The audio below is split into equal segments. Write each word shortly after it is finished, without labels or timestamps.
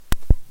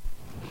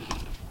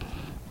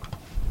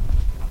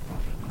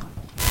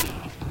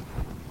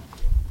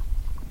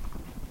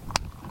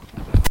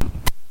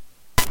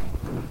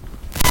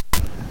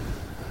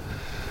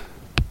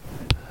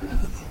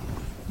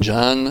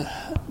John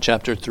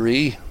chapter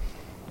 3.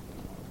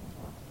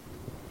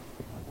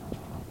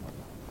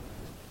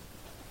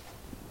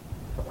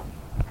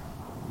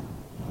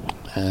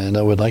 And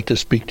I would like to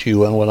speak to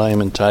you on what I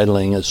am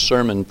entitling a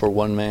sermon for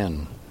one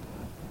man.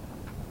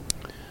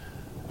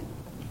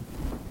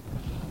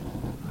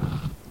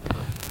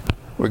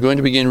 We're going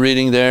to begin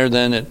reading there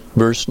then at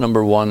verse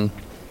number 1.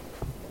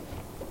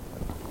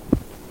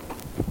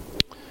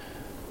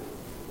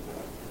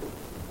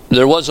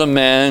 There was a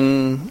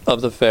man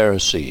of the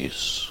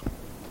Pharisees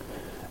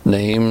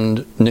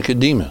named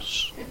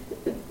Nicodemus,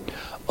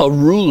 a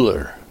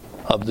ruler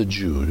of the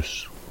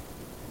Jews.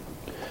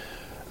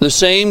 The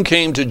same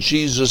came to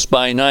Jesus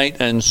by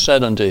night and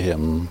said unto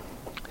him,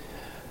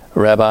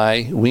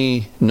 Rabbi,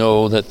 we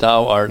know that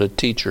thou art a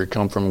teacher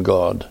come from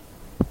God.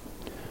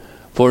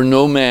 For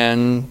no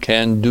man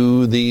can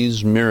do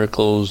these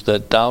miracles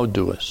that thou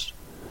doest,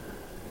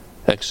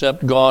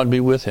 except God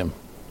be with him.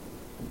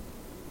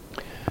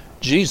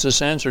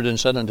 Jesus answered and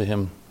said unto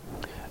him,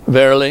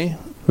 Verily,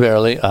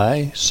 verily,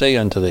 I say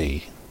unto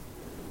thee,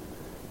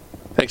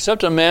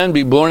 except a man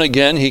be born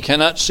again, he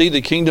cannot see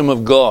the kingdom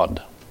of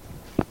God.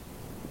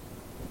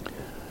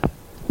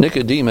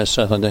 Nicodemus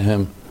saith unto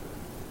him,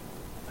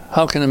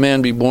 How can a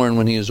man be born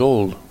when he is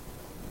old?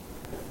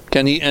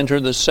 Can he enter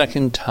the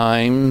second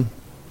time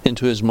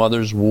into his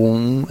mother's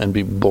womb and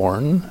be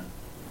born?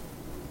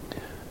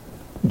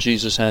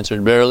 Jesus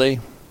answered, Verily,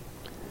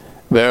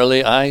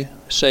 verily, I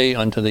say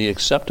unto thee,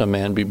 except a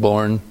man be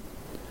born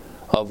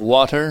of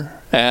water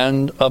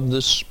and of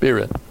the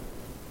Spirit,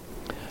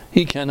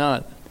 he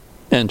cannot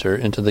enter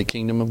into the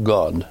kingdom of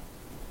God.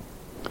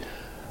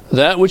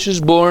 That which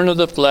is born of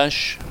the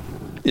flesh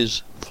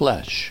is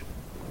flesh,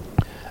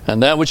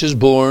 and that which is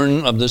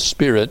born of the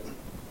Spirit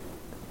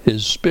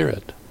is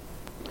spirit.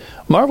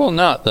 Marvel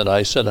not that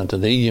I said unto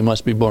thee, Ye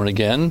must be born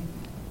again.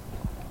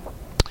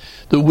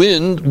 The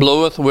wind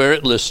bloweth where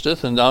it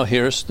listeth, and thou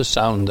hearest the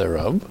sound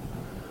thereof,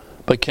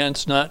 but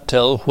canst not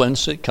tell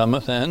whence it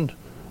cometh and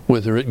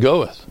whither it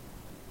goeth.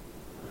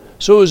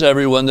 So is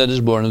every one that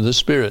is born of the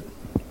Spirit.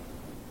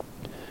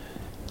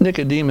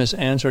 Nicodemus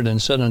answered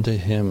and said unto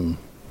him,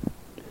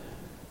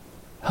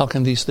 How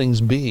can these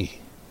things be?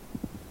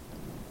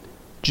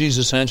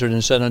 Jesus answered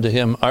and said unto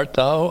him, Art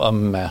thou a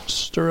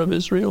master of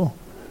Israel,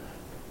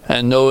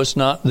 and knowest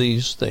not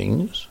these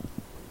things?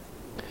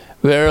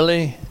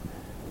 Verily,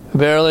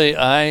 verily,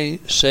 I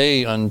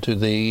say unto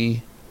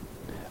thee,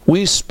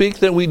 we speak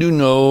that we do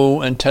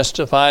know, and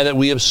testify that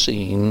we have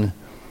seen,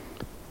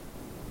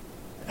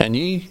 and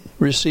ye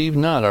receive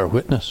not our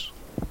witness.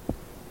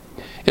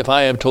 If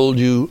I have told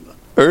you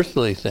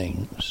earthly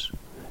things,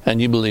 and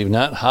ye believe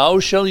not,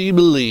 how shall ye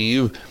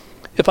believe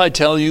if I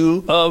tell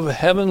you of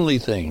heavenly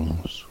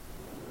things?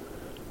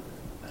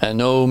 And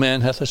no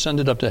man hath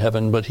ascended up to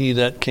heaven, but he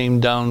that came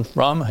down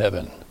from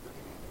heaven,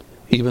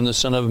 even the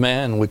Son of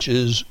Man which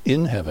is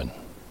in heaven.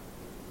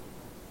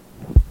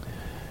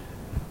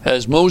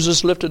 As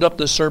Moses lifted up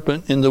the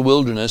serpent in the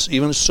wilderness,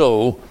 even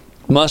so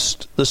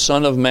must the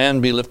Son of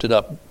Man be lifted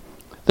up,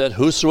 that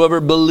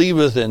whosoever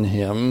believeth in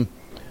him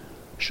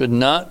should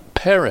not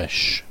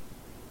perish,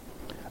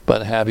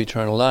 but have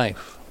eternal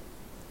life.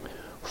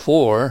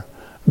 For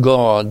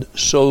God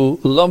so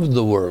loved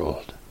the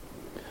world,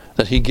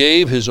 that he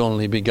gave his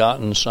only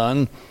begotten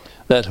Son,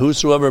 that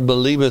whosoever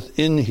believeth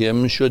in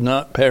him should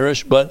not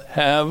perish, but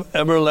have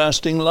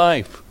everlasting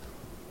life.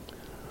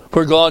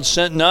 For God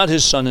sent not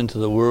his Son into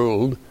the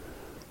world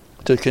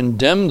to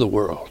condemn the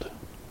world,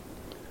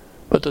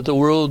 but that the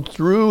world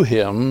through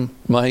him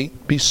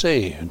might be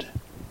saved.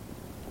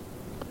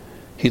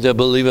 He that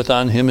believeth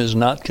on him is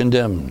not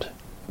condemned,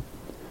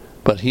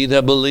 but he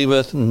that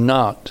believeth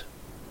not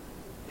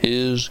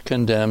is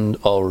condemned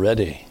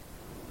already,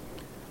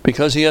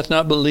 because he hath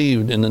not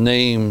believed in the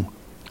name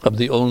of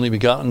the only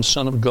begotten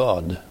Son of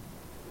God.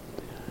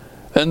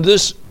 And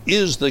this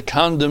is the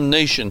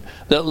condemnation,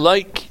 that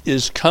light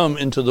is come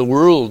into the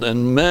world,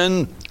 and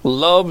men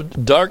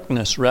loved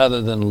darkness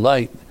rather than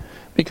light,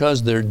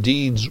 because their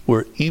deeds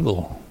were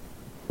evil.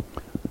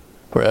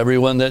 For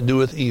everyone that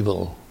doeth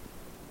evil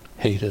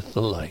hateth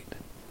the light,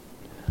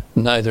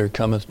 neither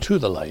cometh to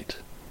the light,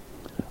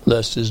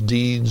 lest his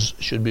deeds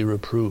should be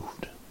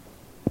reproved.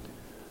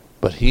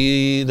 But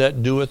he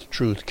that doeth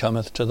truth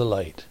cometh to the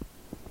light,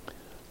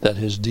 that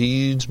his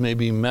deeds may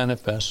be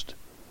manifest,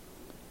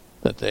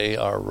 that they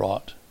are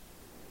wrought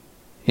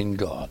in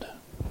God.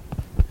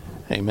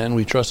 Amen.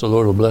 We trust the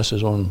Lord will bless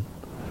his own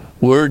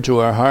word to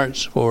our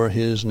hearts for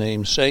his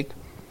name's sake.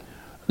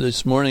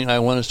 This morning I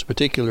want us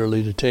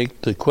particularly to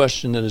take the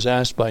question that is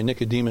asked by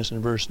Nicodemus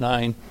in verse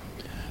 9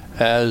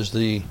 as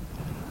the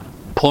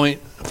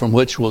point from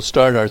which we'll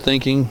start our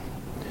thinking.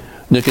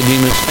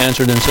 Nicodemus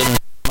answered and said,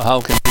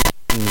 How can these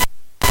things?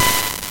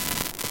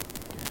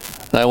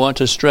 And I want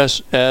to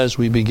stress as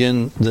we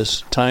begin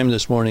this time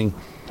this morning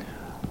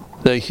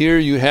that here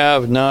you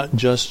have not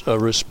just a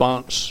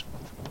response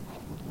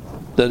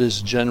that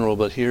is general,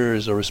 but here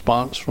is a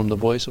response from the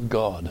voice of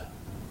God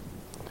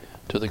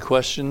to the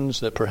questions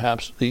that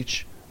perhaps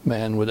each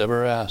man would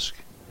ever ask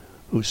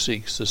who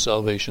seeks the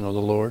salvation of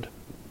the Lord.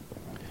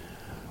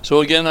 So So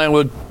again, I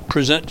would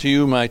present to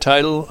you my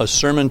title, A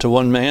Sermon to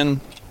One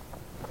Man,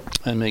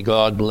 and may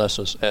God bless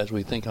us as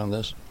we think on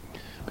this.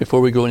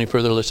 Before we go any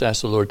further, let's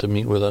ask the Lord to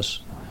meet with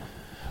us.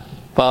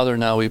 Father,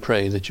 now we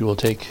pray that you will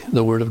take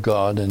the Word of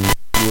God and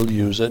you will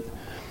use it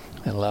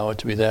and allow it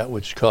to be that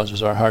which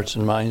causes our hearts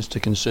and minds to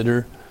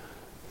consider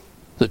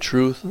the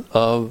truth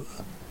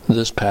of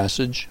this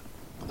passage,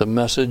 the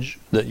message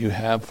that you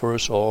have for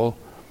us all.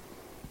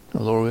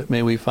 Lord,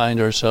 may we find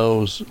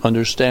ourselves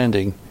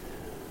understanding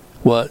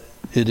what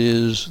it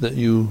is that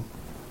you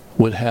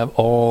would have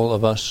all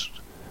of us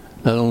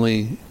not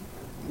only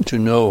to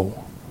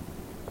know,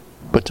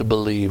 but to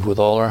believe with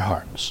all our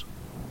hearts.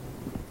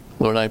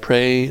 Lord, I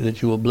pray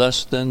that you will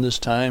bless then this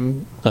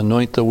time,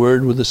 anoint the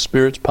word with the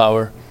Spirit's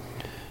power.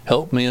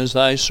 Help me as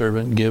thy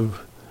servant, give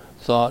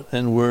thought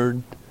and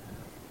word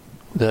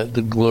that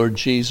the Lord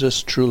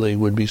Jesus truly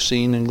would be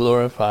seen and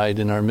glorified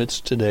in our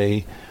midst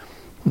today.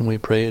 And we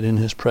pray it in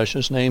his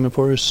precious name and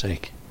for his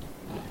sake.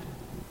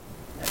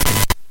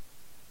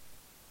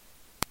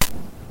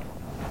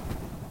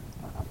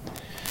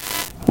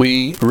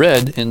 We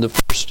read in the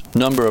first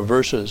number of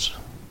verses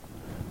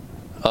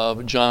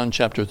of John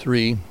chapter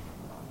 3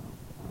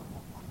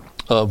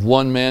 of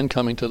one man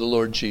coming to the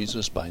Lord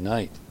Jesus by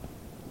night.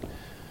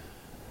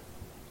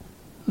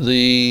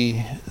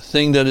 The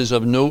thing that is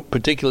of note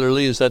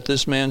particularly is that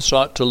this man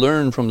sought to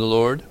learn from the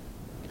Lord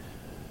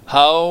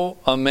how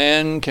a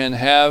man can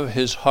have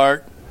his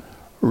heart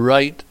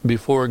right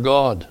before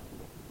God.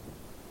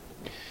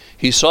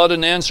 He sought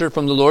an answer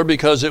from the Lord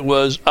because it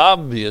was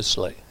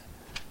obviously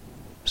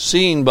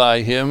seen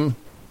by him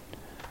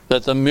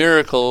that the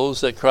miracles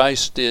that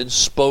Christ did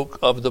spoke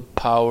of the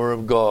power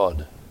of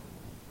God.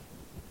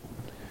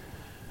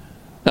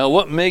 Now,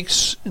 what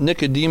makes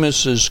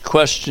Nicodemus's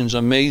questions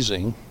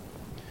amazing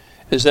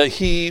is that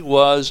he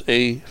was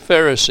a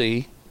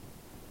Pharisee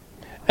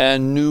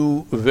and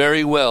knew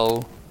very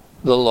well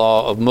the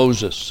law of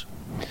Moses.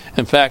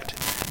 In fact,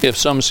 if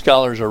some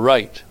scholars are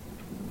right,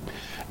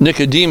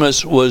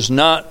 Nicodemus was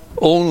not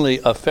only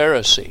a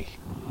Pharisee,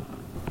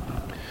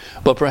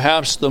 but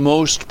perhaps the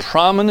most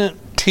prominent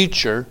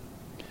teacher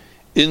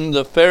in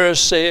the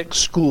Pharisaic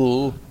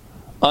school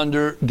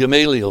under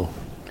Gamaliel,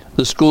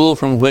 the school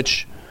from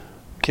which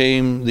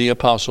came the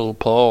Apostle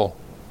Paul.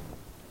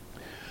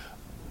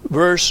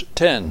 Verse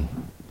 10,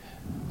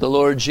 the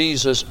Lord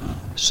Jesus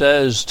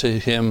says to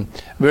him,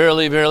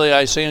 "Verily, verily,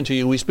 I say unto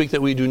you, we speak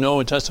that we do know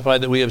and testify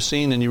that we have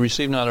seen, and you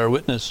receive not our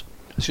witness."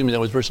 Excuse me,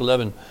 that was verse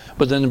 11.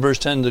 But then in verse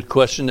 10, the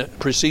question that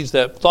precedes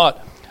that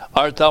thought,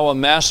 "Art thou a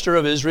master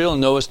of Israel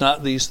and knowest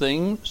not these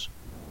things?"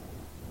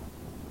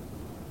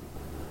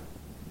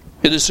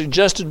 It is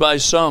suggested by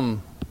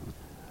some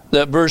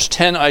that verse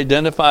 10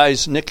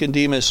 identifies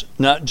Nicodemus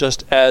not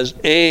just as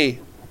a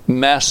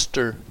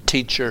master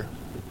teacher,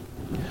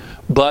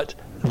 but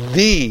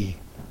the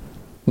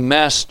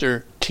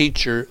master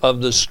teacher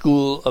of the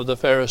school of the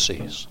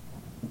Pharisees.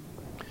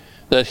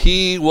 That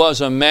he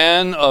was a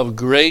man of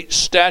great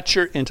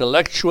stature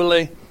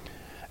intellectually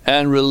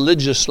and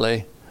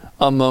religiously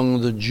among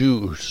the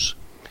Jews.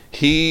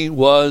 He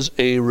was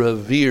a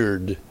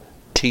revered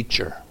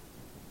teacher.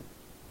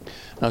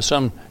 Now,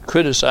 some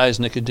criticize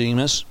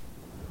Nicodemus,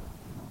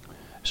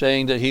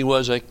 saying that he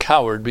was a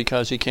coward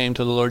because he came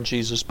to the Lord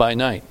Jesus by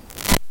night.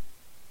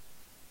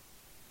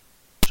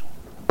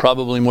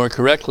 Probably more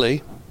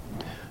correctly,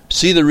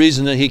 see, the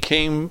reason that he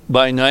came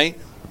by night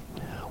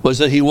was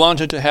that he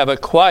wanted to have a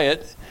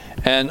quiet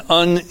and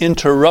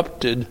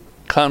uninterrupted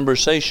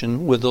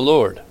conversation with the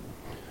Lord.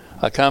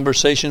 A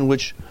conversation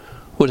which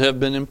would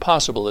have been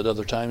impossible at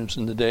other times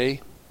in the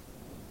day.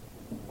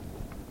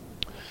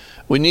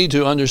 We need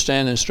to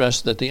understand and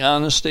stress that the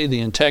honesty, the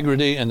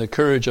integrity, and the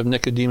courage of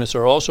Nicodemus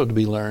are also to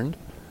be learned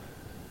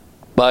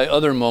by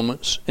other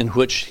moments in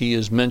which he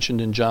is mentioned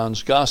in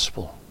John's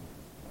Gospel.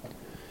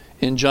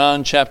 In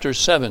John chapter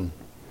 7,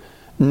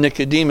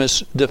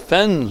 Nicodemus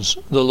defends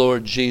the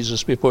Lord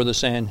Jesus before the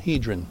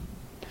Sanhedrin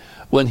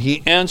when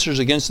he answers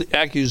against the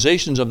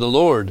accusations of the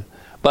Lord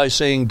by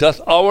saying, "Doth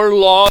our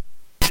law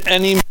judge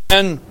any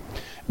man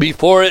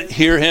before it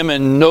hear him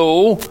and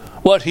know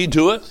what he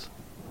doeth?"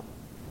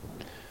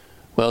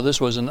 Well,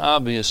 this was an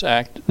obvious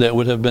act that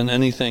would have been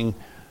anything,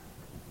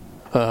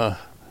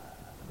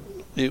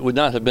 it would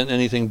not have been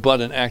anything but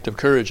an act of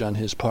courage on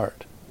his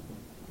part.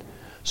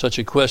 Such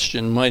a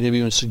question might have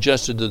even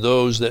suggested to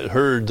those that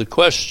heard the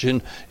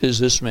question, is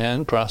this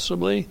man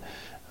possibly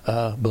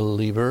a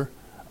believer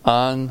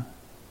on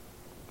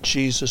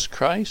Jesus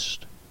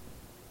Christ?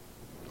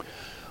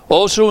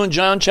 Also in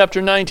John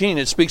chapter 19,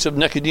 it speaks of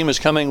Nicodemus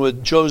coming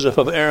with Joseph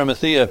of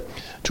Arimathea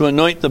to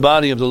anoint the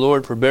body of the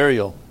Lord for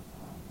burial.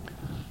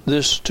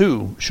 This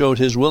too showed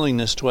his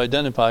willingness to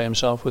identify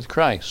himself with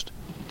Christ.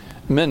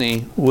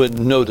 Many would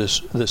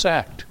notice this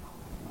act.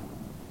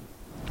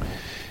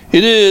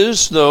 It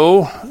is,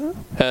 though,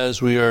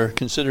 as we are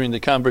considering the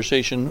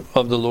conversation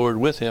of the Lord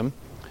with him,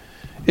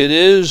 it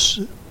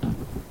is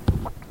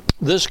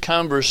this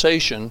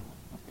conversation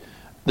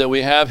that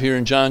we have here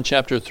in John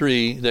chapter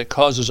 3 that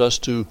causes us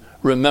to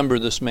remember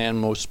this man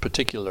most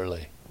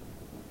particularly.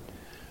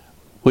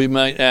 we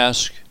might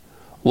ask,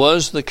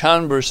 was the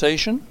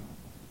conversation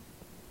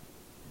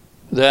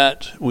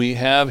that we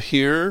have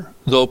here,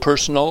 though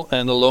personal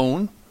and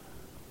alone,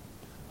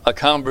 a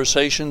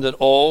conversation that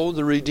all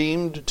the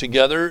redeemed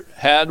together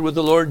had with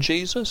the Lord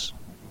Jesus?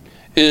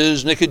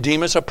 Is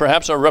Nicodemus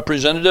perhaps a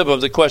representative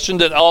of the question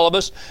that all of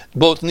us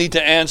both need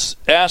to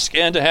ask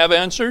and to have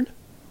answered?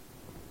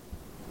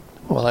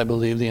 Well, I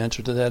believe the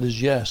answer to that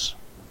is yes.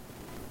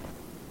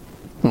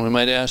 And we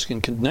might ask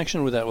in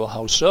connection with that, well,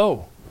 how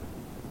so?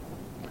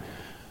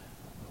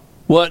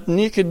 What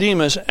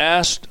Nicodemus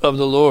asked of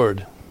the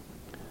Lord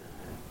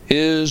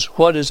is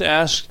what is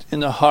asked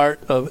in the heart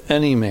of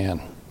any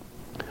man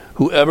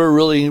who ever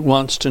really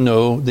wants to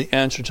know the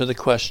answer to the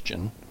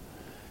question,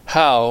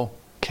 how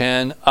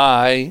can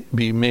I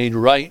be made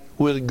right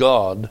with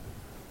God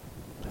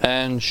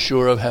and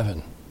sure of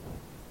heaven?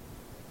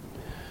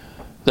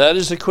 That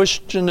is the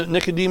question that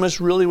Nicodemus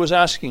really was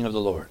asking of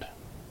the Lord.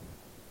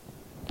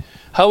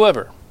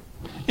 However,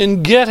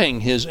 in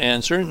getting his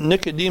answer,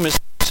 Nicodemus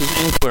makes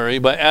his inquiry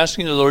by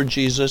asking the Lord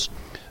Jesus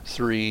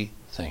 3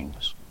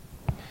 things,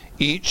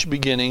 each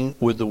beginning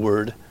with the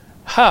word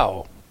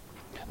how.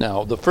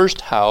 Now, the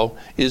first how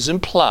is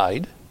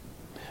implied,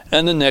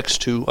 and the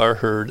next 2 are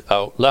heard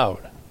out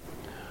loud.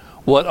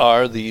 What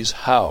are these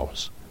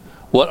hows?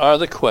 What are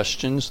the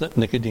questions that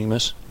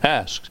Nicodemus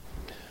asks?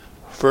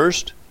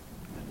 First,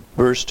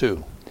 verse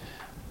 2.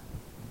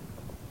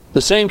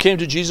 The same came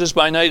to Jesus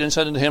by night and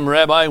said unto him,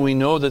 Rabbi, we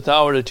know that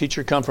thou art a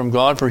teacher come from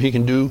God, for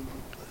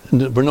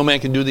no man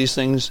can do these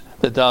things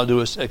that thou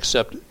doest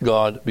except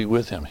God be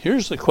with him.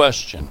 Here's the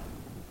question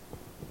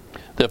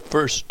that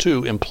verse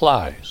 2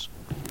 implies.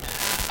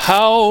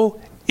 How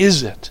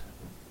is it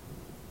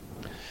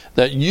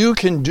that you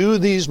can do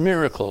these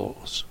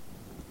miracles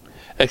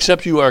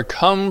except you are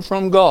come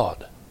from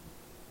God,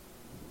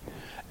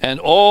 and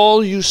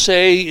all you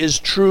say is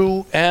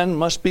true and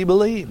must be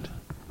believed?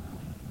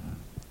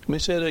 Let me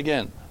say it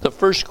again. The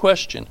first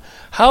question,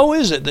 how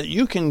is it that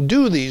you can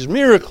do these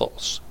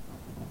miracles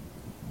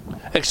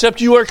except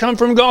you are come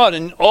from God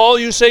and all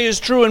you say is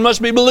true and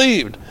must be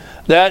believed?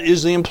 That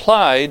is the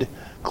implied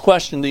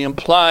question, the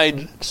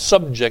implied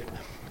subject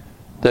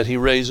that he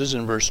raises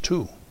in verse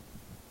 2.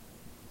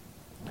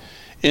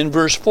 In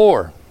verse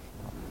 4,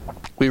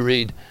 we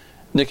read,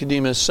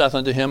 Nicodemus saith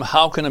unto him,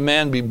 how can a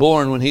man be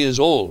born when he is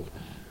old?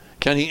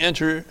 Can he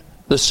enter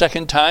the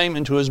second time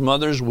into his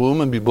mother's womb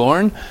and be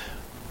born?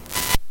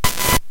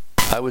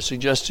 I would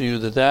suggest to you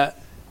that that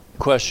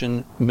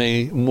question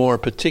may more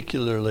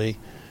particularly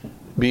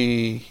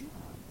be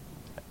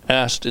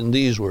asked in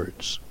these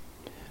words.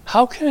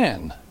 How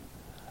can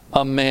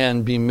a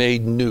man be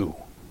made new?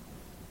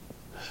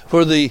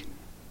 For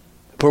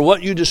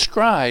what you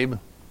describe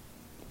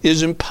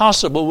is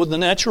impossible with the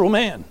natural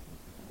man.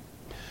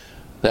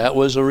 That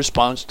was a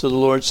response to the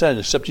Lord said,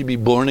 except you be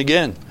born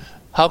again.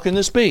 How can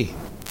this be?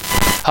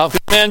 How can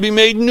a man be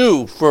made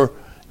new for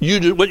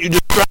what you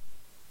describe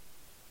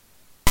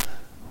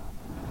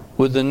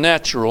with the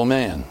natural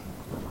man?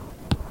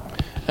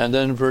 And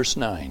then verse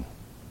 9,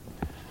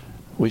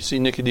 we see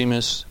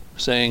Nicodemus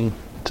saying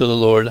to the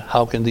Lord,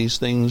 how can these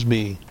things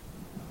be?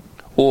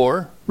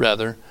 Or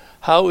rather,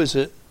 how is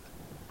it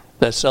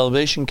that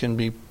salvation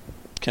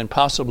can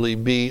possibly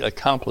be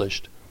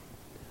accomplished?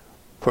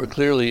 For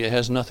clearly it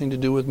has nothing to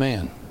do with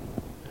man.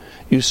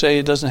 You say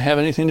it doesn't have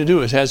anything to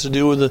do. It has to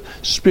do with the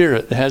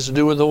Spirit. It has to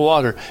do with the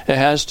water. It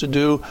has to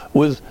do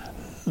with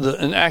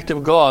an act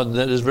of God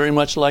that is very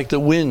much like the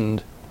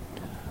wind.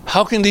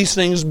 How can these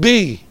things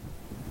be?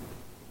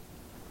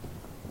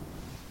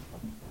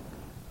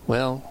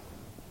 Well,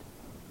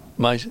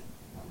 my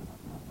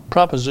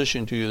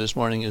proposition to you this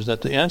morning is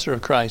that the answer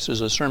of Christ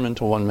is a sermon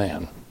to one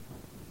man.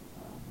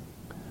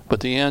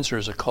 But the answer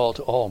is a call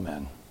to all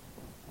men.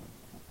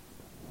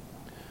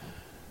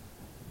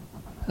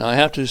 Now I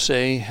have to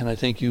say, and I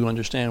think you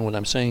understand what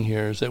I'm saying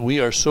here, is that we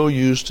are so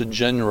used to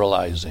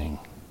generalizing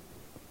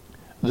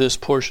this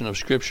portion of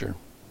Scripture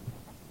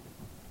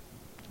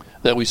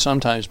that we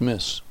sometimes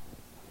miss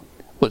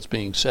what's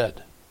being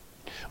said.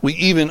 We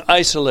even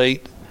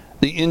isolate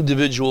the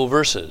individual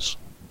verses.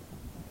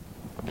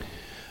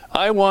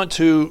 I want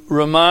to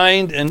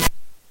remind and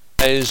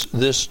emphasize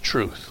this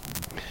truth.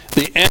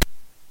 The answers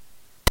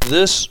of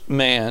this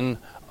man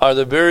are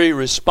the very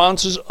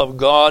responses of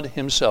God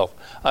himself.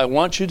 I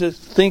want you to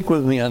think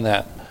with me on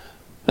that.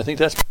 I think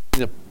that's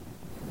what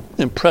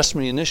impressed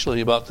me initially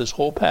about this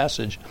whole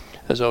passage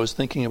as I was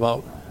thinking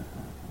about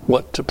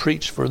what to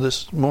preach for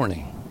this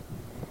morning.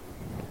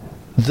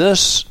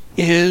 This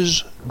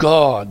is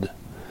God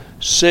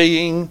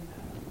saying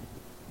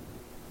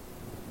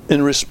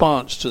in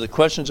response to the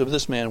questions of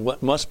this man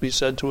what must be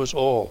said to us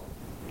all.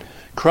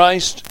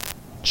 Christ,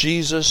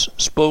 Jesus,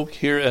 spoke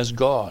here as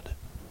God.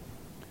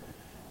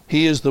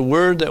 He is the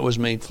Word that was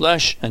made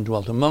flesh and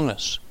dwelt among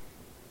us.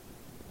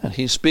 And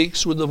he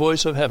speaks with the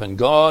voice of heaven.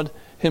 God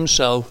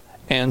himself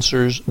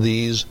answers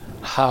these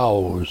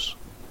hows.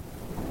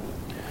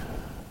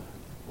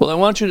 Well, I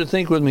want you to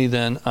think with me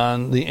then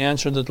on the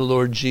answer that the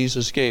Lord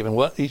Jesus gave and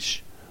what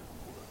each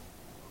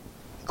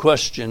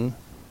question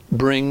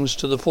brings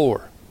to the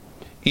fore.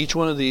 each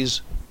one of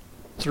these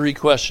three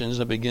questions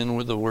that begin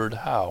with the word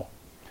how.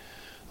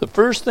 The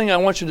first thing I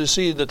want you to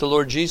see that the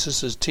Lord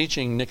Jesus is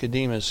teaching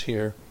Nicodemus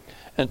here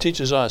and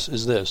teaches us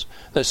is this,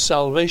 that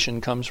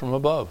salvation comes from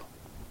above.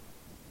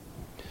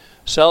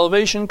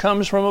 Salvation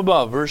comes from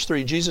above. Verse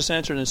 3, Jesus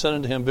answered and said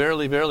unto him,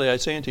 Verily, verily, I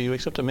say unto you,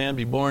 except a man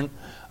be born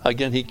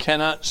again, he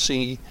cannot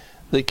see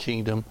the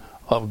kingdom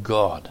of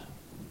God.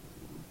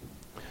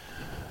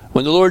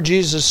 When the Lord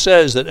Jesus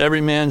says that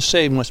every man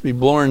saved must be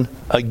born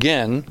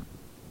again,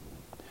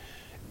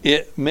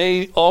 it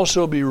may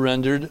also be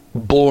rendered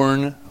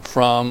born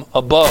from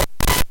above.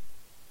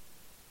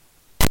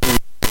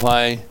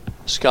 Why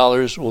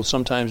scholars will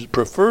sometimes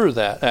prefer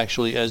that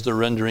actually as the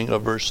rendering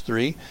of verse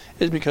 3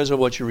 is because of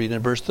what you read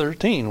in verse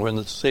 13 when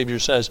the Savior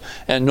says,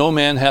 And no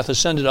man hath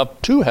ascended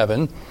up to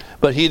heaven,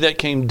 but he that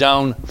came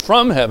down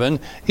from heaven,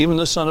 even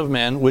the Son of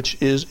Man which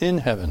is in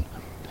heaven.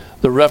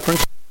 The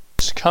reference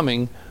is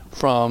coming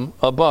from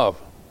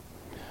above.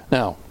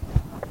 Now,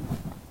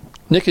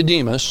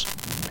 Nicodemus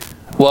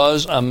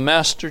was a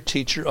master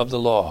teacher of the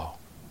law.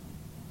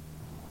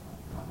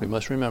 We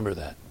must remember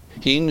that.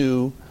 He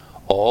knew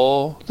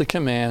all the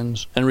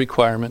commands and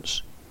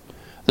requirements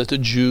that the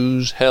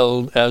Jews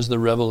held as the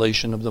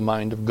revelation of the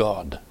mind of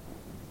God.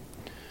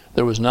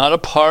 There was not a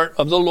part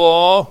of the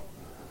law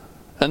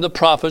and the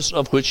prophets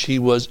of which he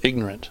was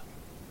ignorant.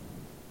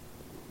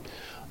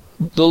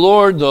 The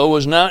Lord, though,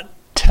 was not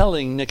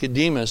telling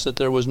Nicodemus that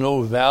there was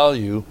no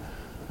value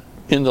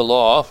in the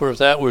law, for if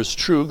that was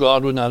true,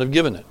 God would not have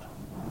given it.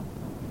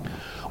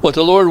 What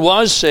the Lord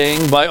was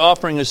saying by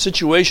offering a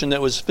situation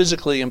that was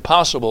physically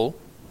impossible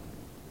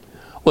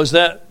was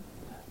that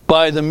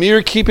by the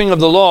mere keeping of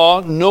the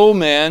law, no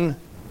man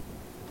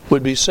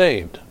would be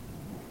saved.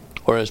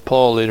 Or as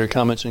Paul later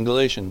comments in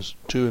Galatians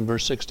 2 and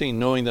verse 16,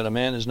 knowing that a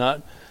man is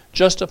not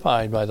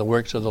justified by the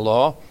works of the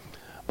law,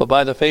 but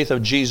by the faith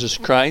of Jesus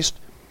Christ.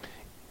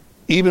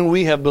 Even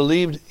we have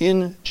believed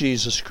in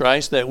Jesus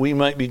Christ that we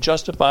might be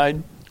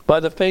justified by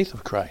the faith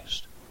of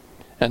Christ,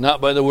 and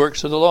not by the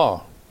works of the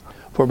law.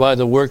 For by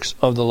the works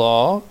of the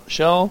law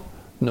shall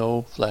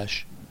no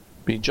flesh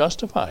be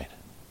justified.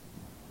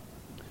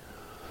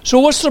 So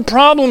what's the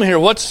problem here?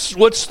 What's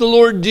the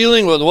Lord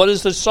dealing with? What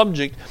is the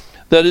subject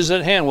that is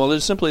at hand? Well,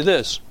 it's simply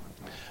this.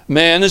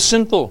 Man is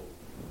sinful.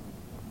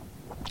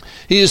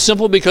 He is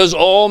sinful because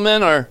all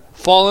men are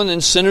fallen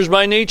and sinners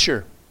by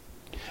nature.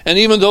 And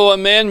even though a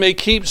man may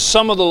keep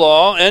some of the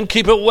law and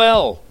keep it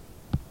well,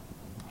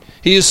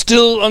 he is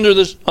still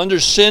under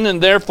sin,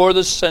 and therefore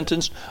the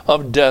sentence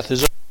of death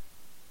is.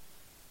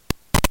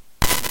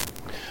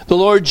 The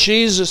Lord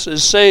Jesus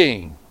is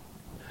saying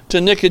to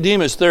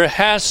Nicodemus, there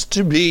has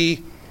to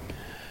be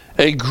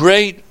a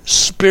great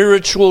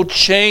spiritual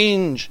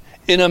change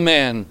in a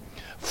man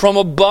from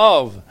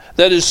above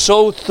that is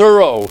so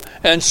thorough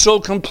and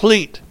so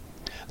complete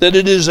that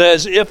it is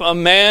as if a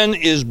man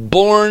is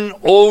born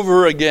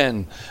over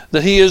again,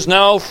 that he is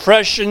now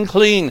fresh and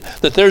clean,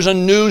 that there's a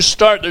new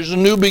start, there's a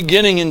new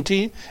beginning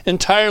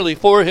entirely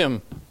for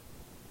him.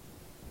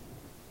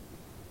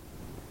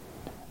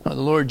 Now,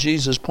 the Lord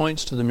Jesus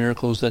points to the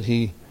miracles that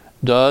he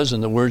does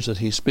and the words that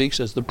he speaks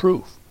as the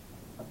proof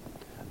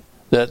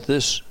that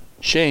this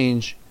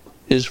change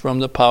is from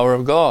the power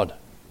of God,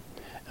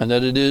 and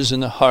that it is in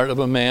the heart of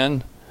a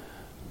man,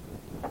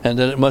 and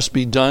that it must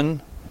be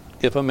done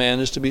if a man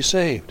is to be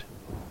saved.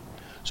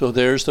 So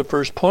there's the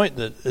first point,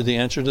 the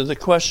answer to the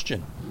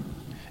question.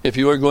 If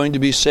you are going to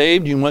be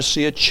saved, you must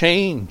see a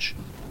change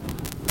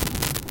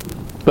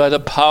by the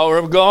power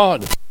of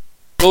God.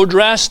 So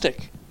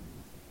drastic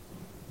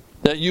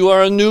that you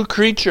are a new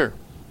creature.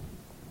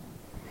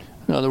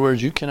 In other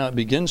words, you cannot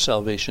begin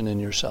salvation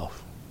in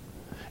yourself.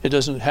 It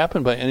doesn't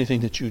happen by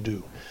anything that you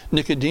do.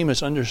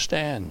 Nicodemus,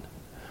 understand.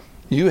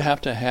 You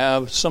have to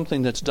have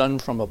something that's done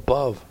from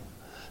above.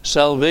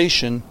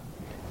 Salvation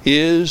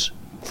is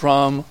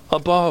from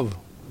above.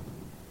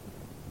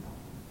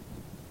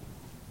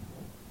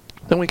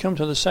 Then we come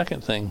to the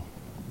second thing.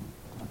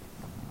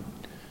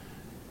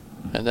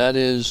 And that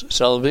is,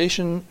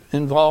 salvation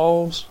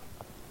involves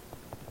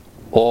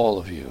all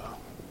of you.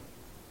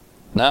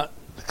 Not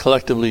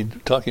collectively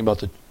talking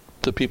about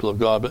the people of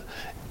God, but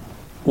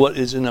what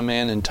is in a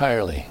man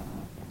entirely.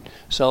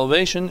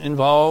 Salvation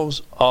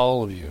involves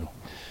all of you.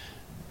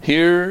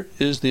 Here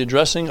is the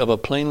addressing of a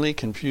plainly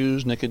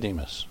confused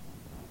Nicodemus.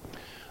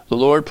 The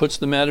Lord puts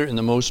the matter in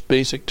the most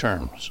basic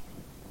terms.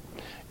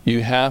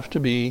 You have to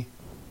be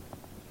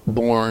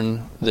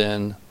born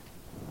then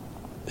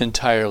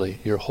entirely,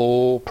 your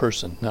whole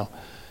person. Now,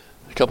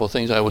 a couple of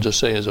things I will just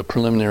say as a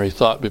preliminary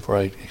thought before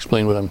I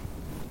explain what I'm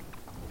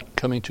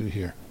coming to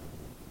here.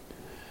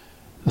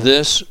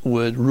 This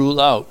would rule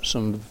out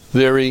some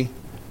very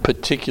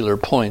particular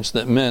points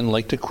that men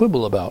like to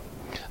quibble about,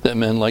 that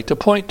men like to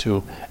point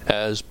to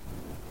as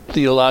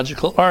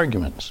theological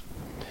arguments.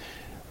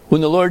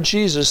 When the Lord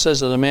Jesus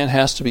says that a man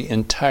has to be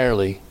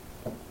entirely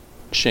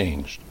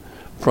changed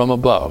from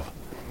above,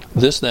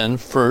 this then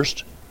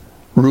first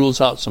rules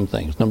out some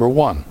things. Number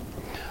one,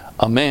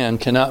 a man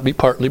cannot be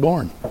partly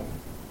born.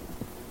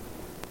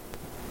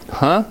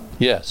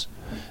 Yes.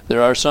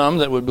 There are some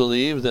that would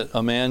believe that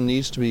a man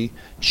needs to be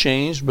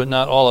changed, but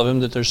not all of him,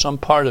 that there's some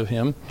part of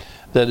him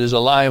that is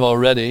alive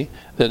already,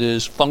 that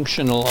is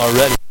functional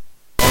already.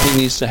 All he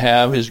needs to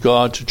have is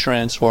God to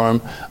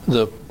transform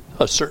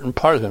a certain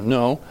part of him.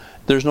 No,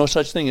 there's no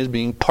such thing as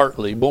being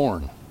partly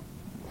born.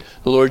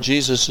 The Lord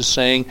Jesus is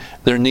saying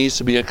there needs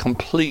to be a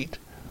complete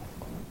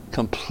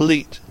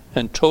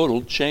and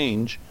total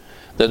change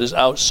that is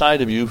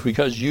outside of you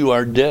because you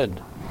are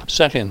dead.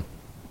 Second,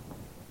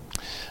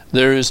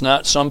 there is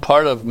not some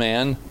part of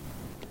man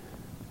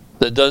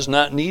that does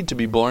not need to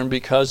be born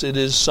because it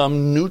is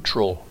some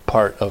neutral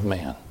part of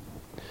man.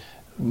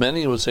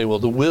 Many would say, well,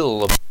 the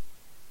will of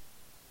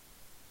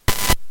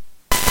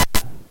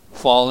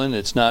fallen,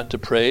 it's not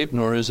depraved,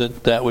 nor is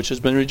it that which has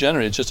been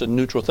regenerated. It's just a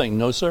neutral thing.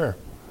 No, sir.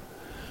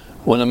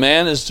 When a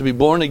man is to be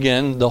born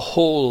again, the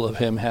whole of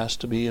him has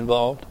to be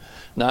involved,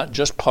 not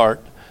just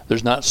part.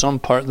 There's not some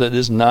part that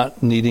is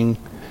not needing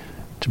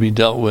to be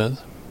dealt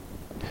with.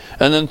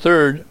 And then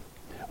third,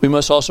 we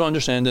must also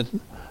understand that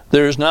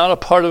there is not a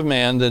part of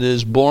man that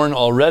is born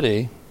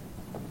already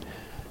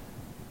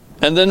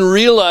and then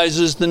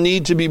realizes the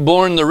need to be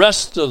born the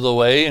rest of the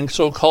way and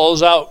so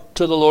calls out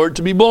to the Lord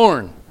to be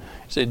born.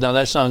 You say, now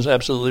that sounds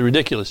absolutely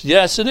ridiculous.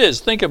 Yes, it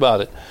is. Think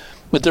about it.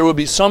 But there will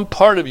be some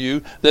part of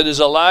you that is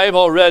alive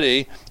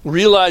already,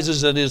 realizes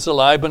that it is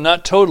alive, but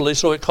not totally,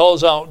 so it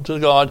calls out to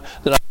God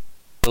that I'm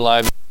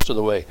alive the rest of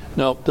the way.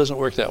 No, it doesn't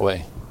work that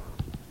way.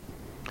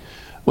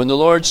 When the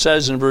Lord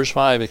says in verse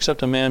 5,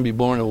 except a man be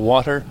born of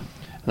water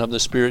and of the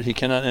Spirit, he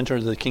cannot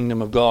enter the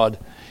kingdom of God,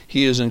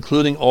 he is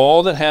including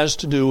all that has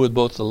to do with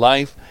both the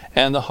life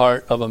and the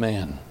heart of a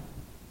man.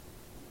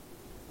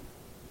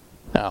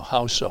 Now,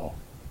 how so?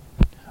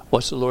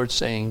 What's the Lord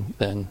saying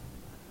then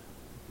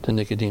to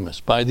Nicodemus?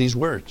 By these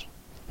words.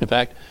 In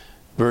fact,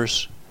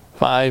 verse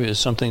 5 is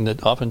something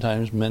that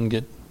oftentimes men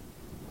get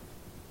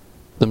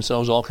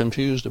themselves all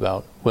confused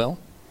about. Well,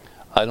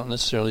 I don't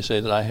necessarily say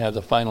that I have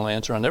the final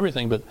answer on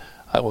everything, but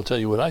I will tell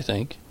you what I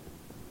think.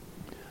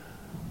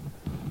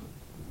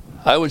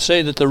 I would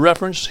say that the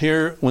reference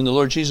here, when the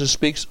Lord Jesus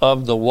speaks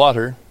of the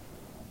water,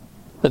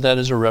 that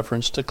is a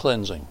reference to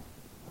cleansing.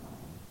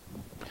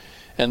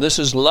 And this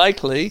is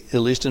likely,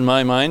 at least in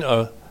my mind,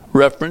 a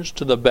reference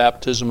to the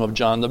baptism of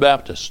John the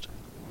Baptist,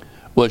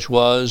 which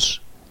was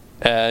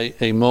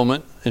a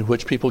moment in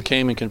which people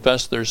came and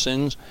confessed their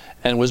sins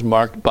and was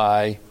marked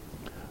by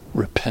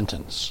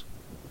repentance.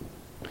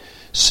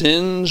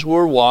 Sins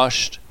were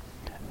washed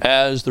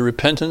as the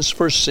repentance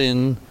for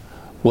sin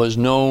was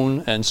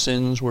known and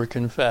sins were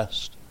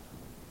confessed.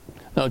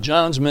 Now,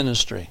 John's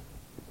ministry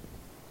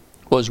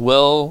was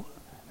well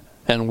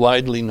and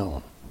widely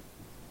known.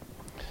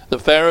 The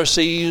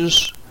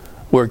Pharisees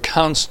were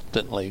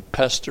constantly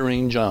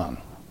pestering John.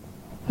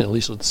 At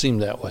least it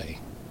seemed that way.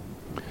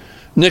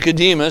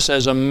 Nicodemus,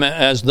 as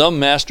the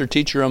master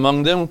teacher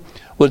among them,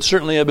 would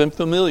certainly have been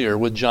familiar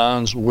with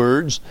John's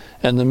words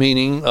and the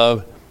meaning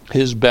of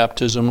his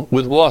baptism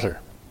with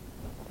water.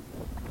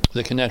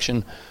 The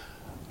connection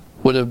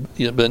would have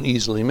been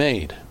easily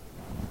made.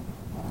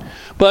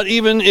 But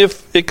even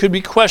if it could be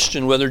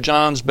questioned whether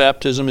John's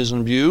baptism is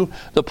in view,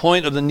 the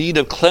point of the need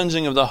of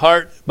cleansing of the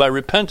heart by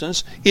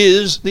repentance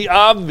is the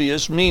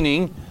obvious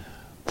meaning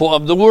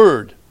of the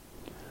word.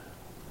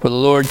 For the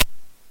Lord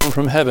came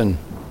from heaven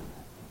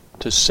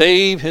to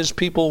save his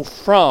people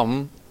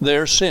from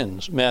their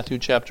sins. Matthew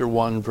chapter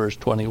 1, verse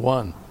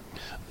 21.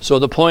 So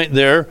the point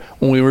there,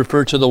 when we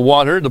refer to the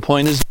water, the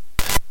point is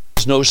there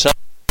is no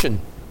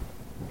salvation.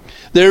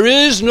 There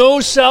is no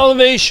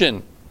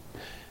salvation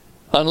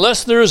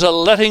unless there is a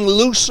letting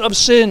loose of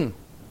sin.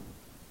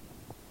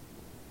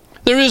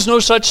 There is no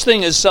such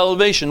thing as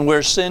salvation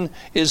where sin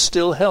is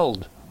still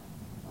held.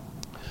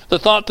 The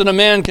thought that a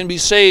man can be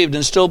saved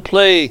and still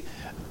play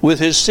with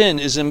his sin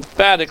is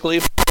emphatically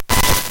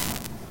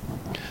false.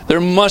 There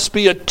must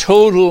be a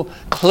total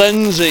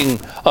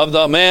cleansing of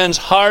the man's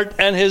heart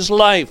and his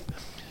life.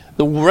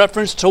 The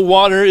reference to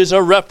water is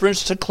a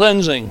reference to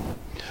cleansing.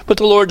 But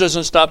the Lord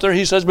doesn't stop there.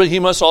 He says, but he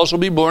must also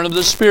be born of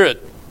the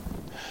Spirit.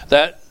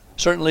 That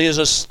certainly is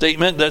a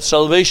statement that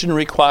salvation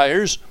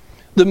requires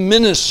the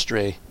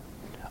ministry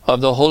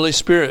of the Holy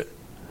Spirit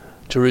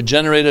to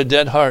regenerate a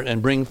dead heart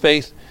and bring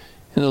faith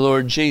in the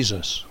Lord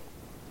Jesus.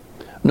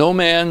 No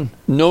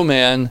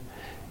man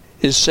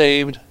is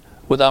saved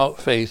without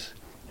faith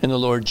in the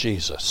Lord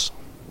Jesus.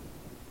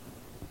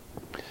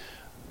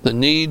 The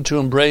need to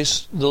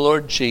embrace the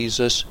Lord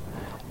Jesus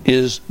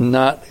is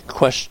not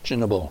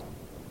questionable.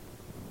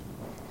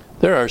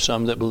 There are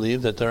some that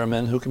believe that there are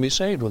men who can be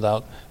saved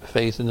without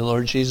faith in the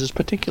Lord Jesus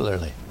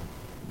particularly.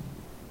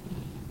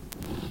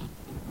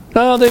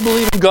 No, they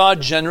believe in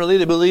God generally.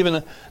 They believe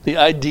in the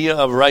idea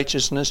of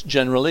righteousness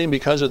generally. And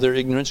because of their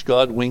ignorance,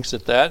 God winks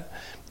at that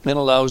and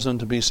allows them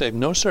to be saved.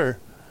 No, sir.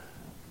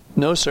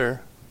 No,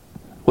 sir.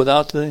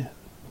 Without the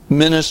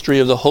ministry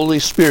of the Holy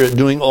Spirit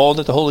doing all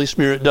that the Holy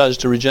Spirit does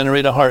to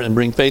regenerate a heart and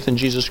bring faith in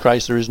Jesus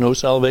Christ, there is no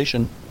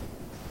salvation.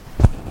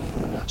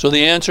 So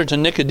the answer to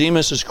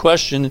Nicodemus'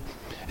 question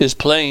is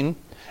plain.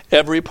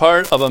 Every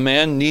part of a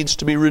man needs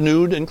to be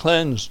renewed and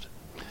cleansed.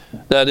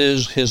 That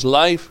is, his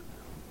life,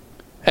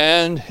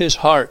 and his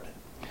heart.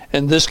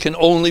 And this can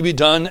only be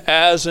done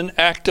as an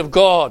act of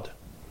God.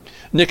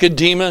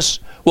 Nicodemus,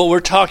 what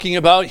we're talking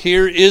about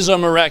here is a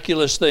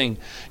miraculous thing.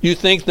 You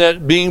think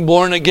that being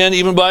born again,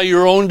 even by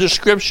your own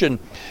description,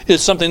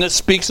 is something that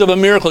speaks of a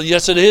miracle.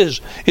 Yes, it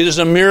is. It is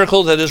a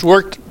miracle that is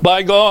worked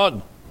by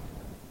God.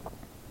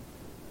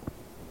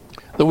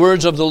 The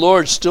words of the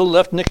Lord still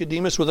left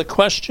Nicodemus with a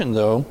question,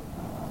 though.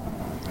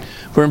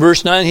 For in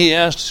verse 9 he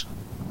asks,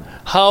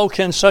 how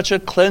can such a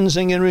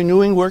cleansing and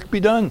renewing work be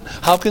done?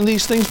 How can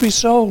these things be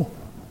so?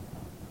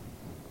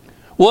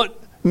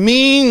 What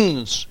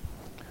means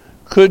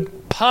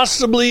could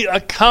possibly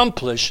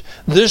accomplish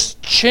this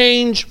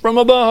change from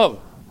above?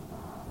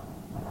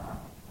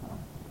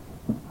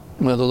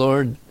 Well, the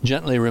Lord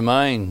gently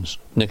reminds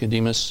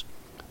Nicodemus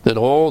that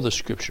all the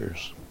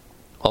Scriptures,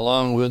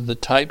 along with the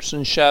types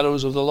and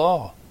shadows of the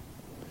law,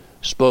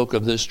 spoke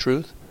of this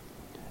truth.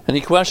 And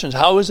he questions,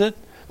 how is it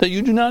that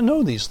you do not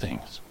know these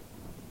things?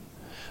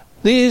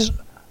 These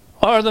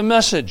are the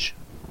message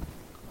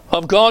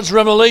of God's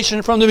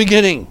revelation from the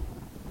beginning.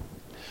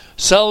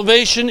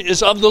 Salvation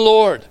is of the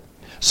Lord.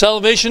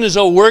 Salvation is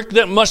a work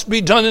that must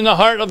be done in the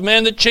heart of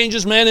man that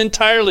changes man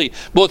entirely,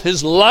 both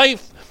his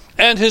life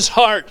and his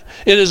heart.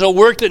 It is a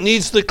work that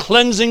needs the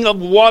cleansing of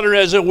water,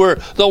 as it were,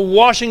 the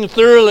washing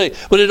thoroughly,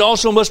 but it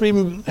also must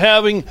be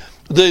having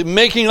the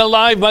making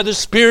alive by the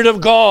Spirit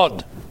of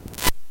God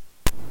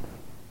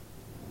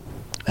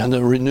and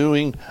the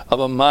renewing of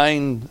a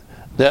mind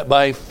that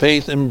by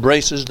faith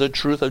embraces the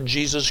truth of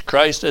Jesus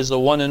Christ as the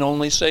one and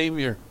only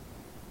Savior.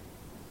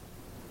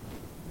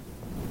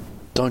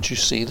 Don't you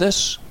see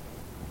this?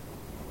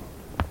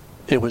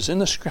 It was in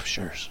the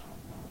Scriptures.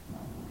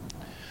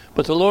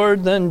 But the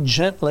Lord then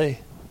gently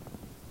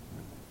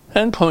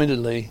and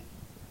pointedly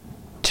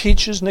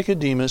teaches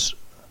Nicodemus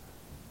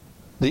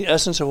the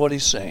essence of what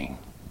he's saying.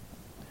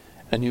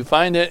 And you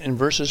find it in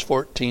verses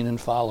 14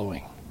 and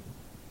following.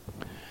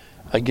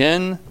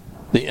 Again,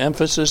 the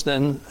emphasis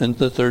then in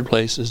the third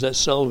place is that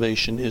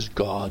salvation is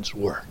God's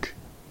work.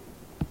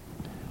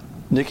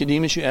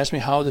 Nicodemus, you ask me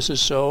how this is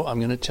so, I'm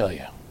going to tell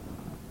you.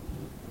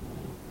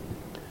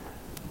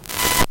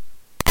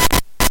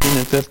 14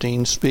 and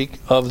 15 speak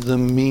of the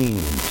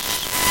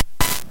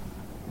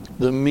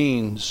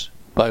means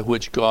by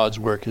which God's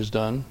work is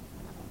done.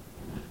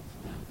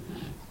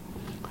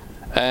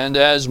 And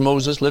as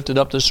Moses lifted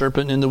up the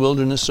serpent in the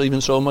wilderness,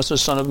 even so must the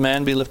Son of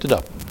Man be lifted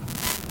up,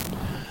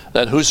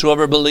 that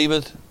whosoever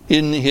believeth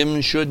in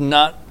him should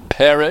not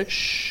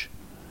perish,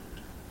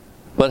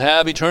 but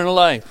have eternal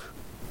life.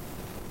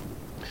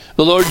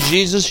 The Lord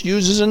Jesus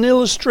uses an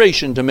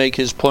illustration to make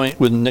his point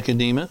with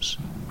Nicodemus.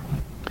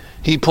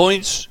 He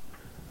points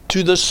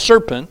to the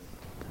serpent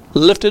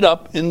lifted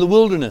up in the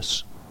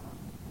wilderness.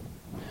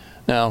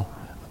 Now,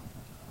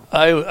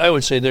 I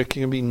would say there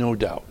can be no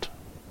doubt,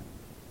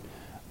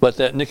 but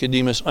that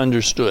Nicodemus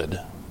understood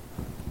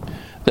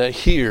that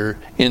here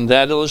in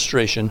that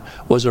illustration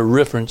was a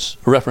reference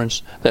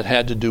that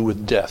had to do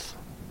with death.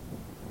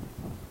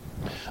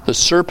 The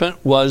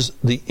serpent was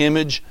the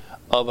image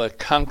of a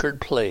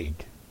conquered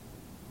plague.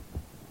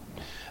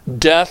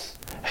 Death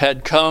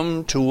had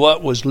come to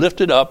what was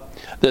lifted up,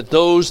 that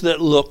those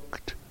that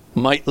looked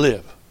might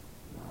live.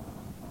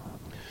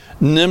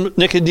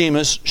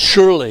 Nicodemus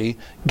surely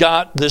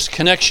got this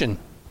connection.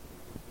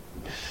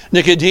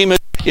 Nicodemus,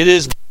 it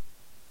is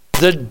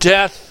the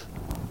death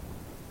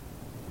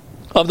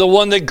of the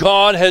one that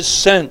God has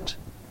sent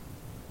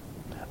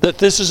that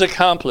this is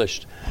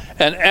accomplished.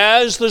 And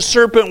as the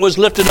serpent was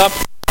lifted up,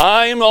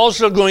 I am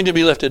also going to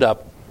be lifted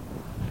up.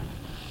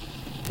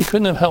 He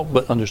couldn't have helped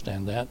but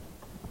understand that.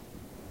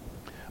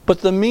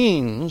 But the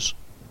means,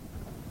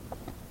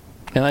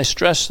 and I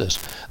stress this,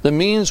 the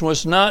means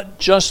was not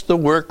just the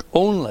work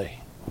only,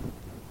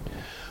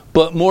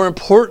 but more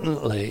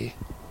importantly,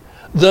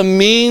 the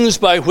means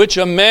by which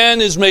a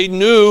man is made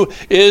new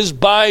is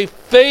by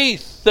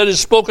faith that is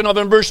spoken of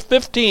in verse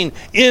 15,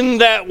 in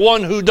that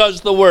one who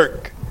does the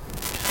work.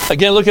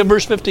 Again, look at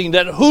verse 15,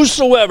 that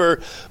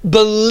whosoever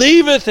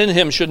believeth in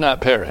him should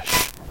not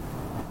perish.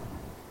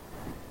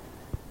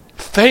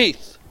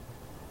 Faith.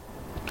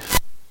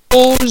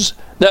 Those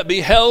that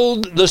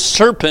beheld the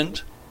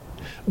serpent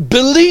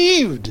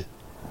believed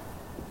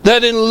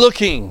that in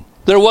looking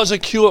there was a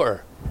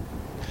cure.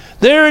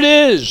 There it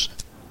is.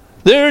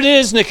 There it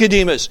is,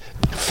 Nicodemus.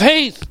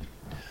 Faith.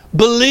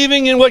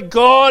 Believing in what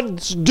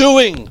God's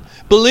doing.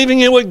 Believing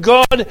in what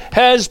God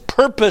has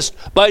purposed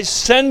by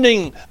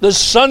sending the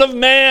Son of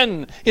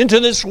Man into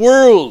this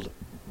world.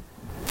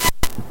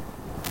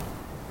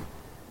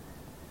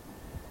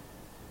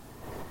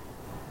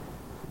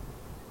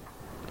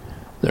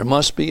 There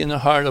must be in the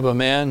heart of a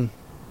man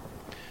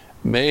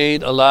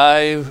made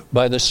alive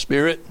by the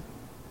Spirit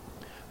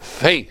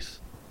faith.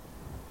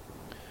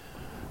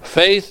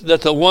 Faith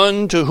that the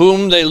one to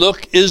whom they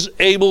look is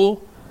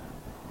able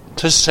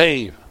to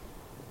save.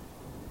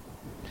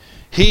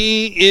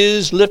 He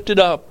is lifted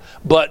up,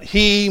 but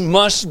he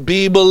must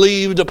be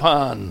believed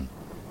upon.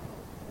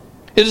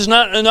 It is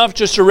not enough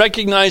just to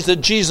recognize that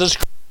Jesus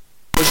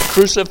was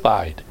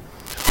crucified.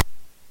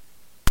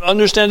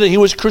 understand that he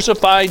was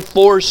crucified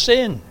for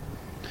sin.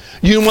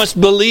 You must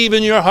believe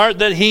in your heart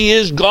that he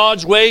is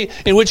God's way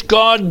in which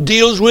God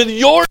deals with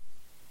your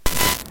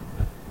sin.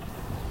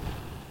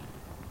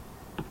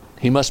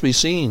 He must be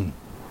seen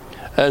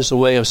as the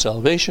way of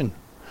salvation.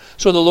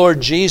 So the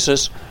Lord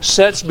Jesus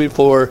sets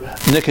before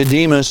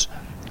Nicodemus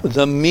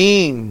the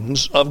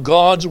means of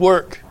God's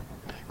work.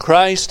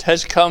 Christ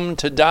has come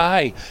to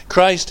die.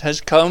 Christ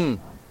has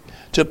come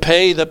to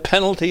pay the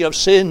penalty of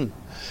sin.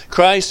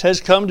 Christ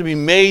has come to be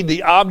made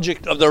the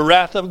object of the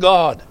wrath of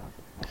God,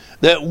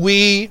 that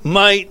we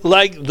might,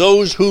 like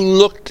those who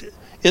looked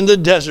in the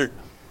desert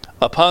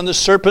upon the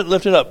serpent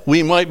lifted up,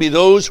 we might be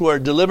those who are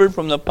delivered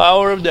from the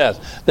power of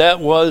death. That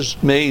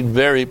was made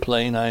very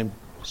plain, I'm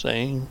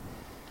saying.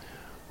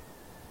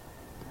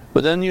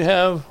 But then you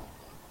have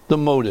the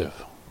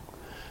motive.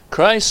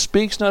 Christ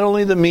speaks not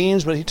only the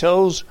means, but he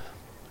tells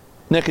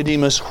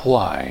Nicodemus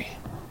why.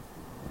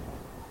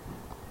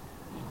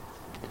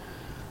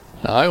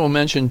 Now, I will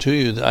mention to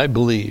you that I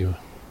believe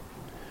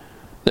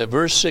that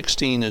verse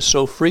 16 is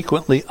so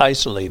frequently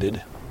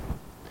isolated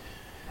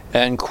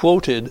and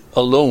quoted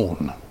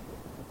alone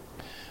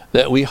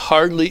that we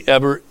hardly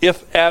ever,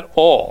 if at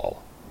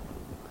all,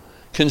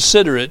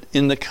 consider it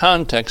in the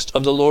context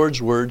of the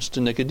Lord's words to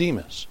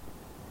Nicodemus.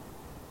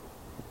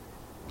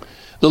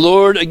 The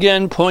Lord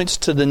again points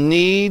to the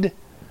need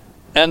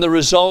and the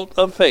result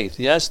of faith.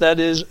 Yes, that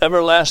is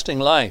everlasting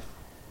life.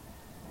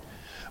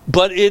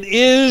 But it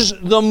is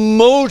the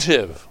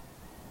motive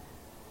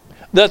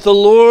that the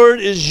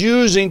Lord is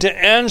using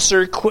to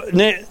answer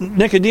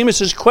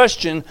Nicodemus'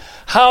 question,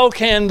 how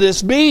can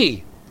this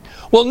be?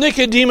 Well,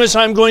 Nicodemus,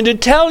 I'm going to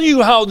tell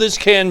you how this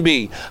can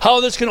be, how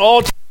this can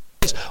all take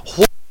place,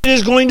 why it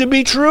is going to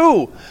be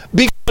true.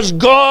 Because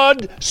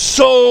God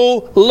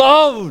so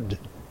loved.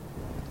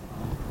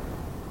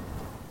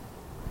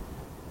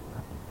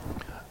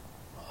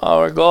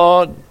 Our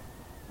God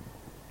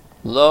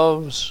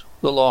loves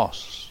the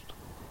lost.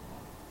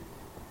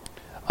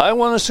 I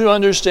want us to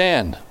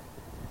understand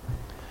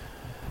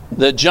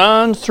that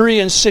John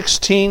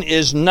 3:16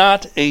 is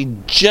not a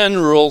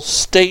general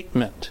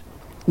statement.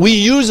 We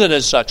use it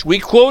as such. We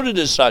quote it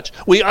as such.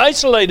 We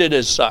isolate it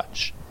as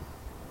such.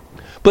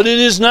 But it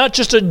is not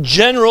just a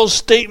general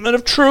statement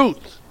of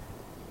truth.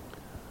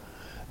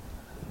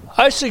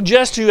 I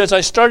suggest to you, as I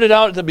started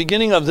out at the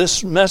beginning of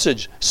this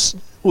message,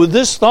 with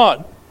this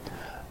thought,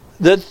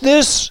 that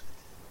this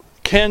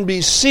can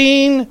be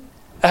seen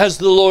as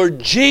the Lord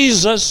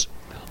Jesus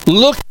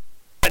looking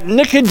at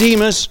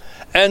Nicodemus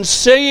and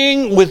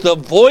saying with the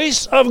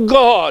voice of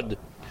God,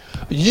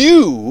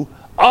 you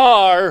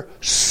are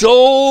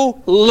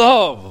so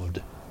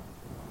loved.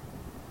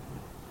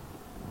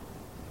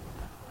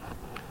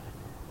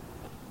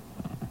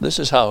 This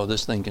is how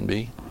this thing can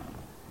be.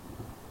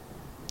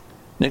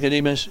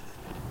 Nicodemus,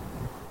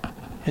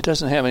 it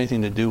doesn't have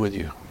anything to do with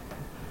you.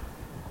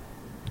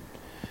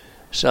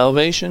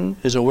 Salvation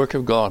is a work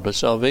of God, but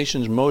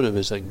salvation's motive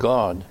is that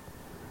God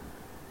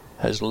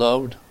has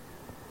loved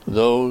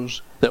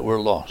those that were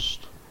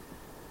lost.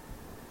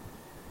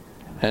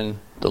 And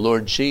the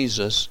Lord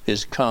Jesus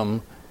is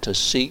come to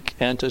seek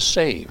and to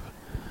save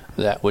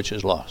that which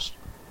is lost.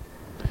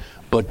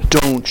 But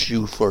don't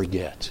you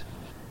forget,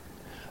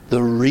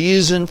 the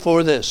reason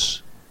for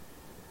this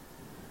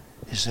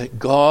is that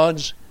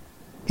God's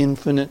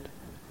infinite,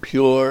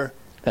 pure,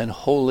 and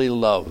holy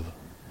love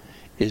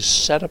is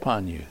set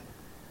upon you.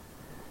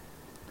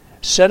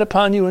 Set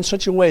upon you in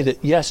such a way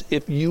that, yes,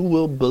 if you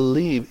will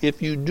believe,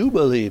 if you do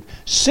believe,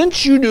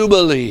 since you do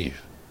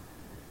believe,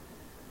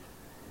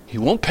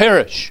 you won't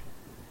perish,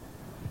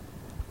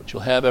 but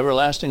you'll have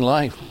everlasting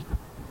life.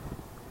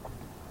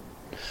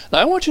 Now,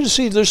 I want you to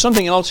see there's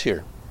something else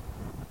here.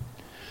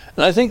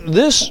 And I think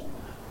this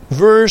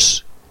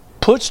verse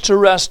puts to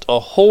rest a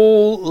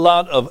whole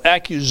lot of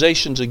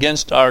accusations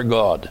against our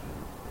God.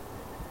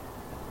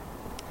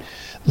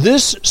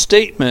 This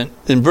statement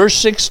in verse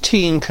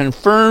 16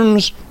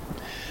 confirms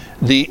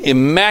the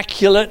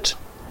immaculate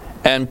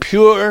and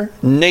pure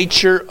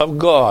nature of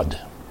God.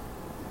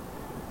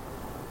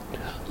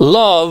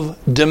 Love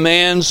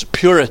demands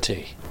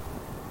purity.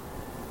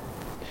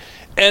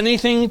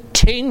 Anything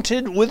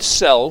tainted with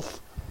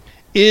self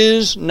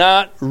is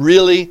not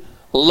really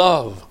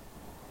love.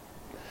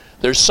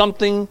 There's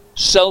something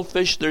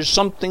selfish, there's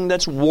something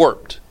that's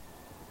warped.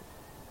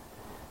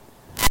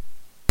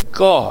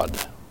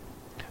 God,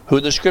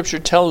 who the Scripture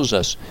tells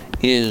us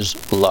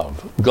is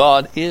love.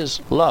 God is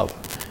love.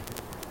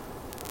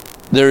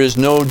 There is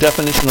no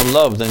definition of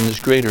love that is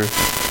greater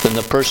than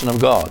the person of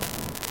God.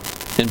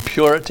 In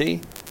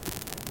purity,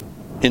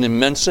 in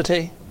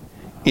immensity,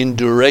 in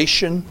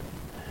duration,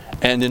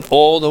 and in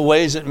all the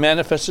ways it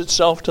manifests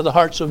itself to the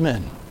hearts of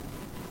men.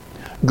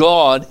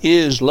 God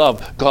is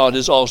love. God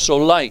is also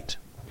light.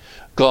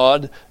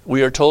 God,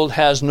 we are told,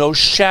 has no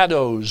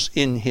shadows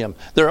in him.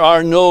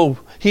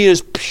 He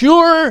is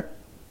pure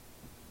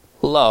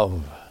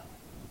love.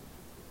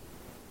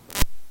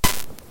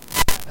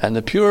 And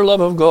the pure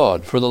love of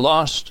God for the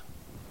lost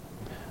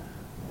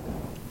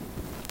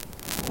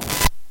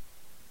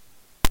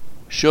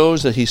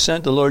shows that he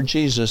sent the Lord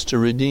Jesus to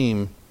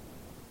redeem.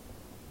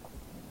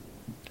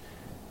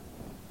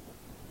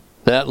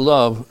 That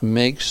love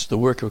makes the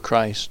work of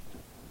Christ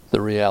the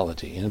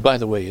reality. And by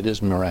the way, it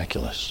is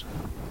miraculous.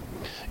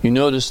 You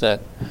notice that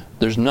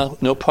there's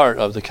no part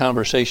of the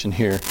conversation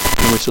here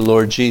in which the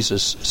Lord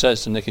Jesus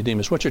says to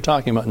Nicodemus, what you're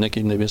talking about,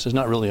 Nicodemus, is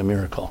not really a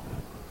miracle.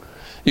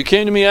 You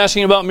came to me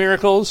asking about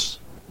miracles?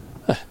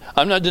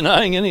 I'm not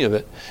denying any of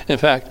it. In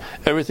fact,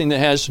 everything that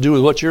has to do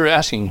with what you're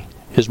asking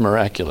is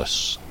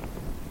miraculous.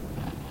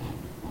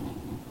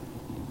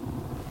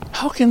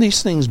 How can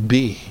these things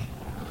be?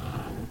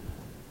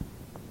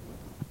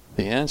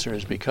 The answer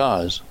is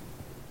because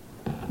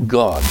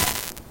God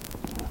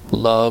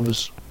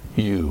loves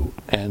you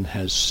and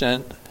has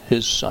sent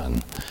his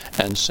Son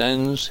and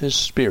sends his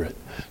Spirit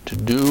to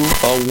do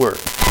a work.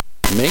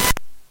 Make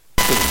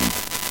clean.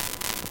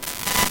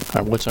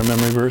 What's our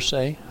memory verse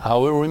say?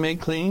 How are we made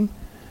clean?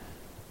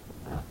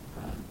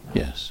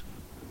 Yes.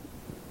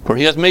 For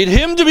he hath made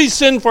him to be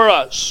sin for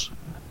us.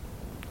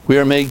 We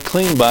are made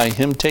clean by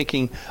him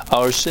taking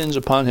our sins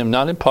upon him,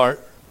 not in part,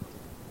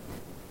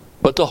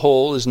 but the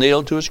whole is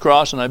nailed to his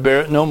cross, and I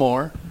bear it no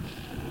more.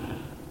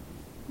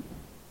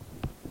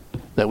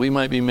 That we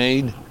might be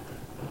made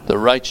the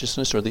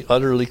righteousness or the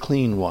utterly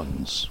clean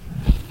ones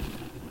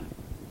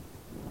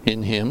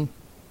in him.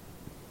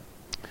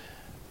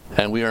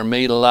 And we are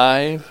made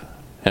alive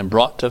and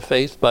brought to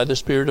faith by the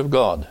Spirit of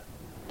God.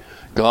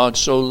 God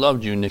so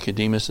loved you,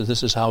 Nicodemus, that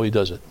this is how he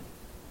does it.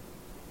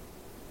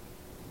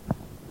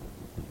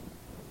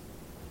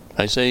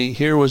 I say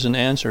here was an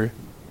answer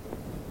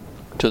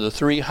to the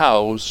three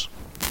hows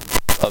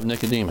of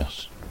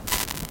Nicodemus.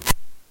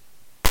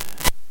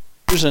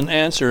 Here's an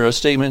answer, a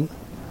statement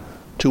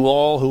to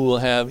all who will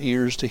have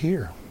ears to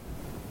hear.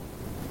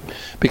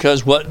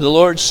 Because what the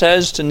Lord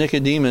says to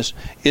Nicodemus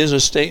is a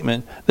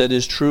statement that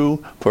is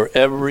true for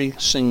every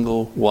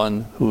single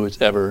one who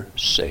is ever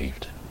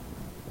saved.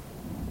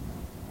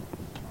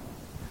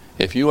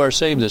 If you are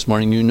saved this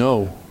morning, you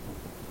know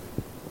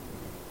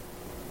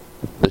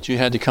that you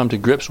had to come to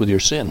grips with your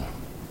sin.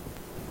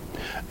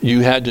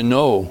 You had to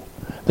know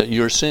that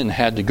your sin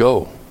had to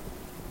go.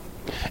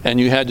 And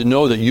you had to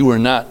know that you were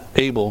not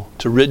able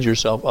to rid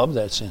yourself of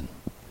that sin.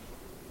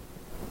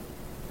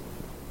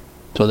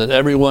 So that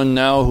everyone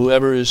now,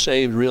 whoever is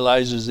saved,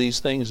 realizes these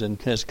things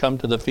and has come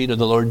to the feet of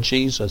the Lord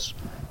Jesus.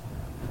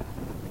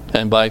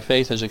 And by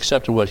faith has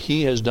accepted what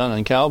he has done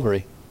on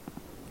Calvary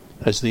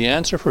as the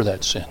answer for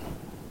that sin.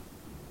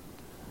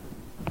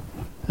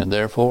 And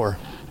therefore,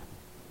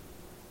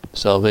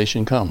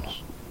 salvation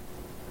comes.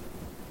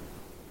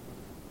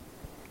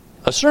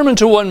 A sermon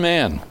to one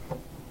man,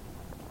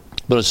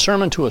 but a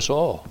sermon to us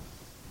all.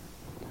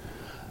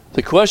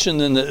 The question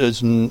then that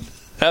is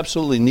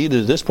absolutely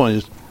needed at this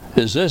point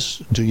is this: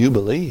 do you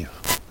believe?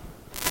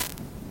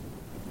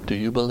 Do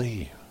you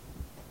believe?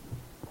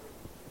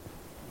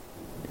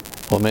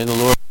 Well, may the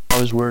Lord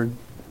allow his word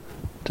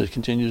to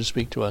continue to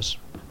speak to us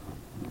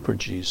for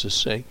Jesus'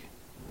 sake.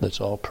 Let's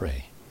all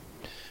pray.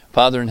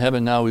 Father in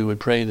heaven, now we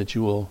would pray that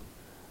you will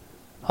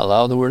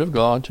allow the word of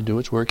God to do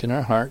its work in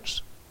our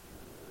hearts,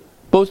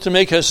 both to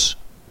make us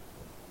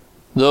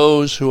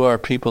those who are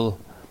people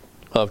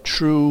of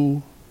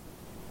true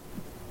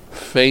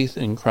faith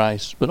in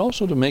Christ, but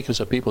also to make us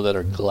a people that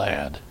are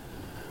glad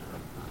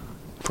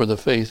for the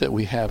faith that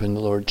we have in the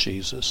Lord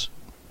Jesus.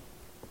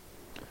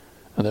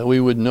 And that we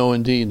would know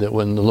indeed that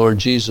when the Lord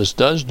Jesus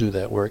does do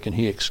that work and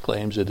he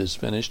exclaims, "It is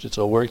finished," it's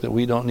a work that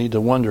we don't need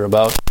to wonder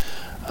about.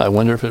 I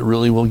wonder if it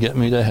really will get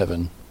me to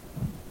heaven.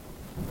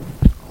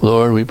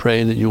 Lord, we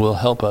pray that you will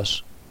help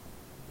us.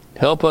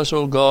 Help us,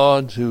 O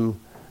God, to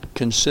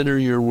consider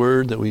your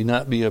word, that we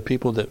not be a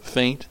people that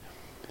faint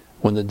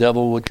when the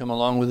devil would come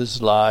along with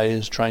his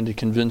lies, trying to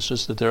convince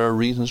us that there are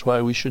reasons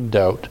why we should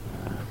doubt.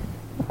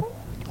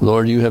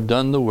 Lord, you have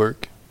done the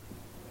work.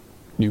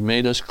 You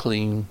made us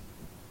clean.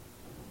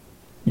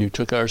 You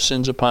took our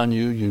sins upon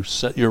you. You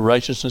set your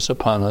righteousness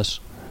upon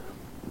us.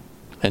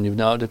 And you've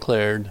now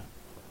declared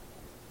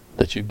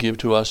that you give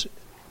to us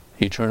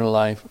eternal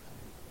life,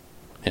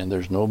 and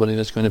there's nobody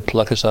that's going to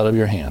pluck us out of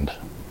your hand.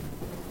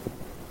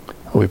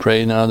 We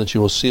pray now that you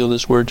will seal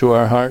this word to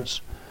our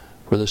hearts.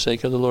 For the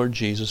sake of the Lord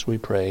Jesus, we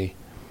pray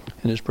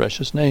in his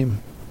precious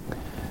name.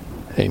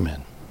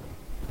 Amen.